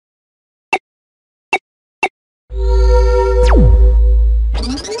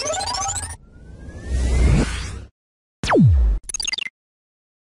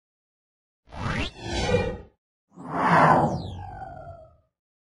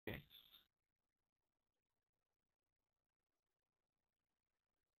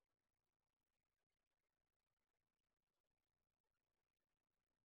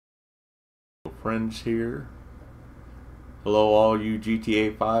Friends here. Hello all you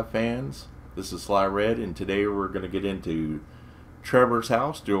GTA 5 fans. This is SLYRED and today we're going to get into Trevor's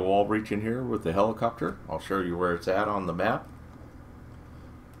house, do a wall breach in here with the helicopter. I'll show you where it's at on the map.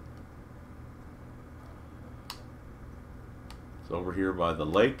 It's over here by the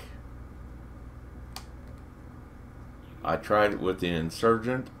lake. I tried it with the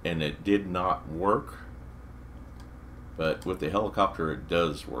insurgent and it did not work. But with the helicopter it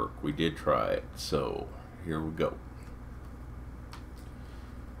does work. We did try it. So here we go.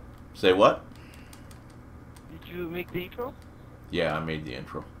 Say what? Did you make the intro? Yeah, I made the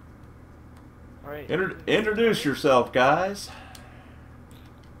intro. Alright. Introduce yourself, guys.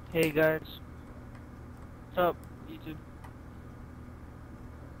 Hey guys. What's up, YouTube?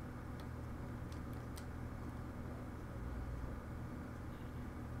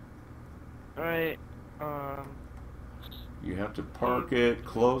 Alright, You have to park it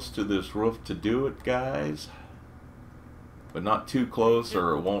close to this roof to do it, guys. But not too close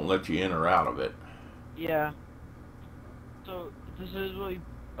or it won't let you in or out of it. yeah. So, this is what,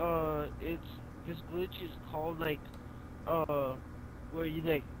 this glitch is called, like, where you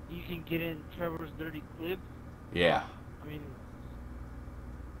can get in Trevor's dirty clip. Yeah. I mean,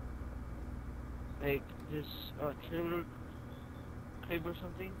 like, this, trailer clip or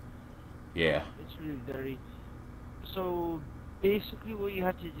something. Yeah. It's really dirty. So basically what you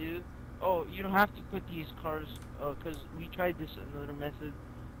have to do, you don't have to put these cars, because we tried this another method,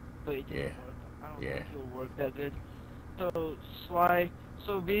 but it didn't work. I don't think it'll work that good.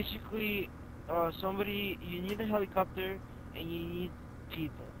 So basically, you need a helicopter and you need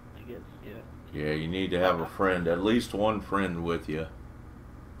people, I guess, yeah. Yeah, you need to have a friend, at least one friend with you.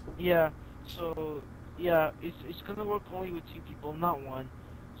 Yeah, so, yeah, it's gonna work only with 2 people, not 1.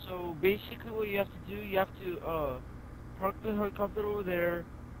 So basically what you have to do, you have to, park the helicopter over there,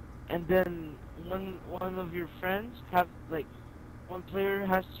 and then one of your friends one player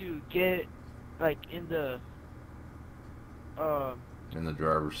has to get in the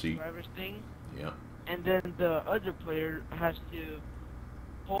driver's seat. Driver's thing. Yeah. And then the other player has to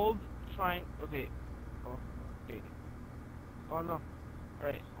hold okay. Oh no.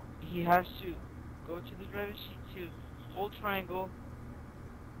 Alright. He has to go to the driver's seat to hold triangle,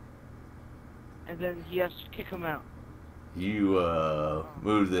 and then he has to kick him out. You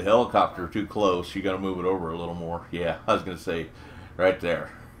moved the helicopter too close. You got to move it over a little more. Yeah, I was going to say right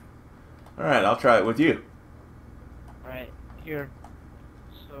there. Alright, I'll try it with you. Alright, here.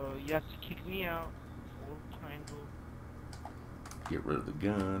 So you have to kick me out. Hold triangle. Get rid of the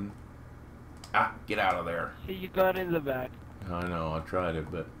gun. Ah, get out of there. See, you got in the back. I know, I tried it,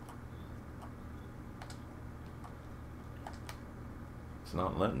 but it's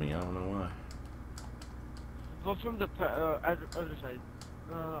not letting me. I don't know why. Go from the other side.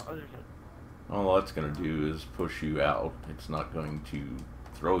 Other side. All that's going to do is push you out. It's not going to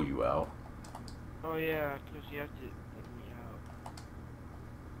throw you out. Oh yeah, because you have to let me out.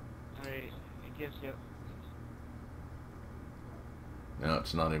 Alright, I guess, yep. No,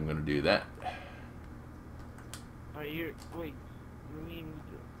 it's not even going to do that. Alright, here, wait. Let me move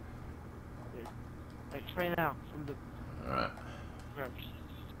there. Alright, try now, from the... Alright.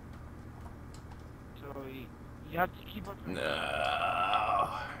 So, you have to keep on... No.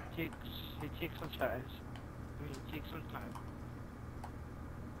 It takes some time. It takes some time.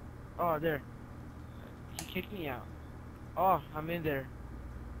 Oh, there. He kicked me out. Oh, I'm in there.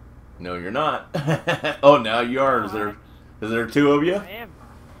 No, you're not. Oh, now you are. Is there 2 of you? I am.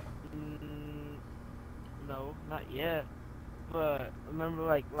 No, not yet. But remember,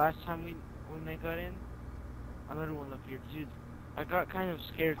 last time when I got in, another one appeared. Dude, I got kind of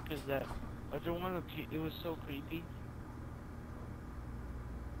scared because that other one appeared. It was so creepy.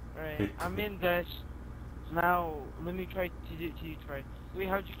 Alright, I'm in, guys. Now, let me try to try. Wait,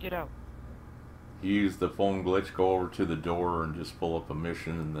 how'd you get out? You use the phone glitch, go over to the door and just pull up a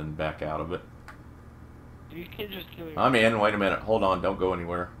mission and then back out of it. You can just kill yourself. I'm in. Wait a minute. Hold on. Don't go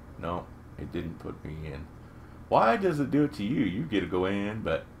anywhere. No, it didn't put me in. Why does it do it to you? You get to go in,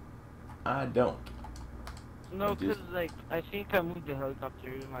 but I don't. No, because, I think I moved the helicopter.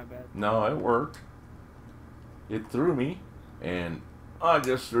 It was my bad. No, it worked. It threw me, and I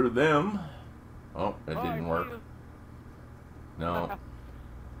just threw them. Oh, it didn't work. No.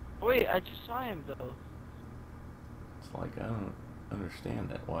 Wait, I just saw him, though. It's like, I don't understand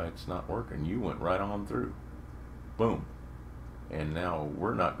that, why it's not working. You went right on through. Boom. And now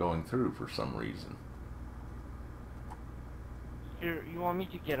we're not going through for some reason. Here, you want me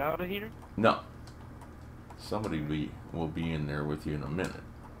to get out of here? No. Somebody will be in there with you in a minute.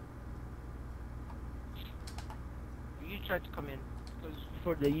 You tried to come in because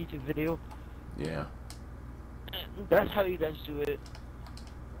for the YouTube video. Yeah. That's how you guys do it.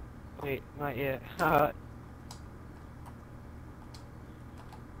 Wait, not yet.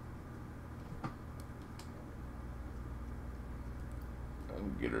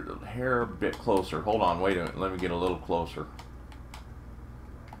 Get it a hair a bit closer. Hold on, wait a minute. Let me get a little closer.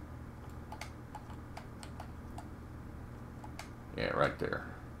 Yeah, right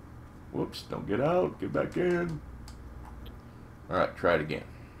there. Whoops, don't get out. Get back in. Alright, try it again.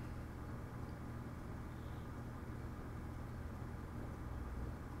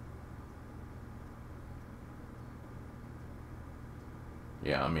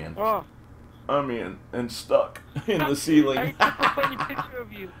 Yeah, I'm in. Oh. I'm in and stuck in the ceiling. I took a funny picture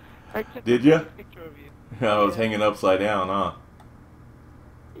of you. Did you? Picture of you. I was hanging upside down, huh?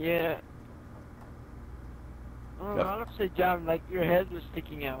 Yeah. Oh, Yep. not upside down, like your head was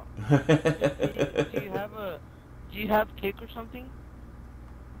sticking out. Do you have kick or something?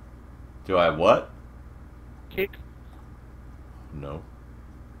 Do I have what? Kick? No.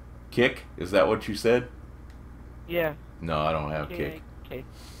 Kick? Is that what you said? Yeah. No, I don't have kick. Okay.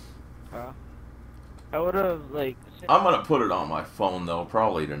 I would have, like... I'm going to put it on my phone, though,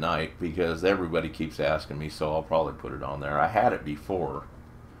 probably tonight, because everybody keeps asking me, so I'll probably put it on there. I had it before.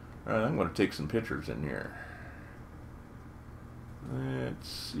 Alright, I'm going to take some pictures in here. Let's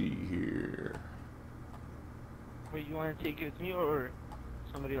see here. Wait, you want to take it with me or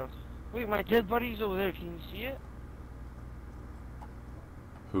somebody else? Wait, my dead body's over there. Can you see it?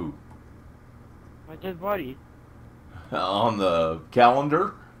 Who? My dead body. On the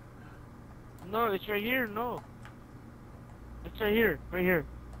calendar? No, it's right here. No. It's right here. Right here.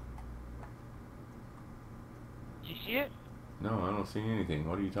 Do you see it? No, I don't see anything.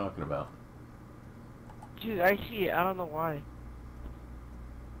 What are you talking about? Dude, I see it. I don't know why.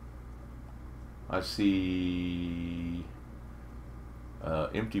 I see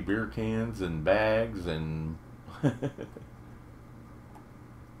empty beer cans and bags and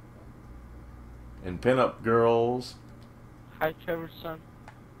and pinup girls. Hi, Trevor's son.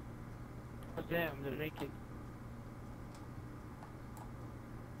 Oh, damn, they're naked.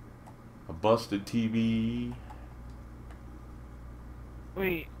 A busted TV.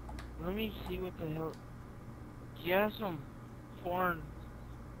 Wait, let me see what the hell. He has some porn.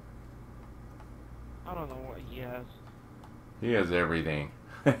 I don't know what he has. He has everything.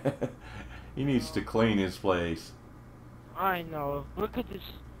 He needs to clean his place. I know. Look at this.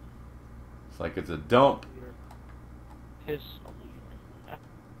 It's like it's a dump. His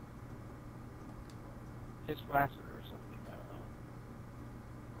bastard or something.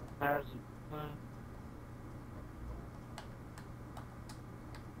 I don't know. Has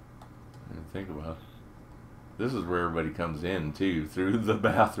And think about it. This is where everybody comes in too, through the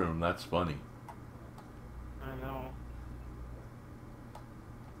bathroom. That's funny. I know.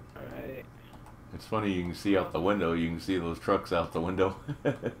 Alright. It's funny, you can see out the window, you can see those trucks out the window.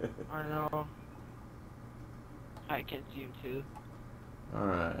 I know. I can see him too.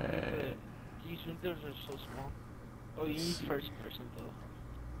 Alright. These windows are so small. Oh, you need first person though.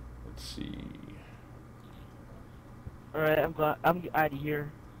 Let's see. Alright, I'm out of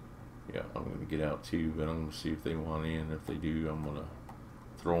here. Yeah, I'm gonna get out too, but I'm gonna see if they want in. If they do, I'm gonna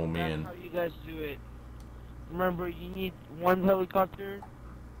throw them in. That's how you guys do it. Remember, you need one helicopter,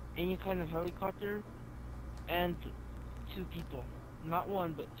 any kind of helicopter, and 2 people. Not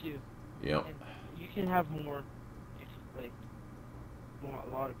 1, but 2. Yep. And you can have more if like you want a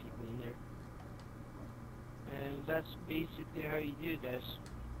lot of people in there. And that's basically how you do this.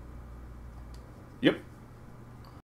 Yep.